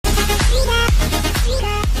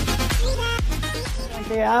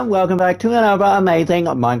Yeah, and welcome back to another amazing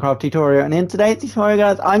Minecraft tutorial. And in today's tutorial,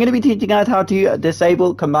 guys, I'm going to be teaching you guys how to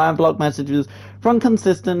disable command block messages from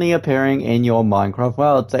consistently appearing in your Minecraft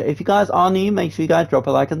world. So if you guys are new, make sure you guys drop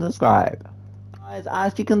a like and subscribe. Guys,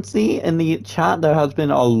 as you can see in the chat, there has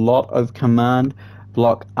been a lot of command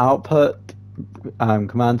block output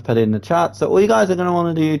commands put in the chat. So all you guys are going to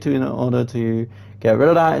want to do in order to get rid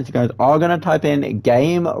of that is you guys are going to type in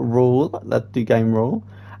game rule. Let's do game rule.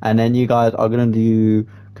 And then you guys are going to do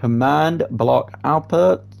command block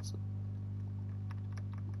output,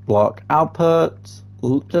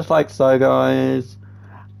 just like so, guys.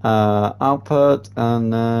 Output,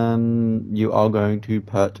 and then you are going to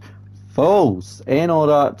put false in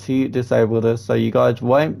order to disable this, so you guys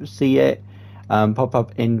won't see it pop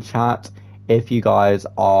up in chat if you guys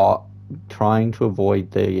are trying to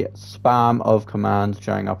avoid the spam of commands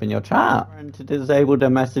showing up in your chat. And to disable the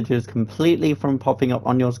messages completely from popping up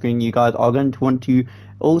on your screen, you guys are going to want to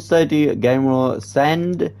also do game rule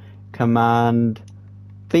send command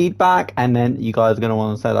feedback, and then you guys are going to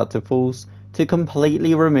want to set that to false to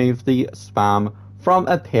completely remove the spam from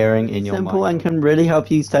appearing in your simple and can really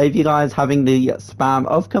help you save you guys having the spam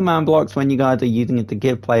of command blocks when you guys are using it to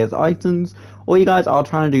give players items, or you guys are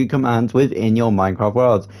trying to do commands within your Minecraft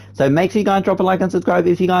worlds. So make sure you guys drop a like and subscribe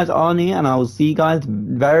if you guys are new, and I will see you guys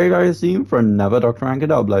very soon for another Dr. Ranked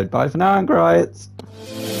upload. Bye for now, Anchorites.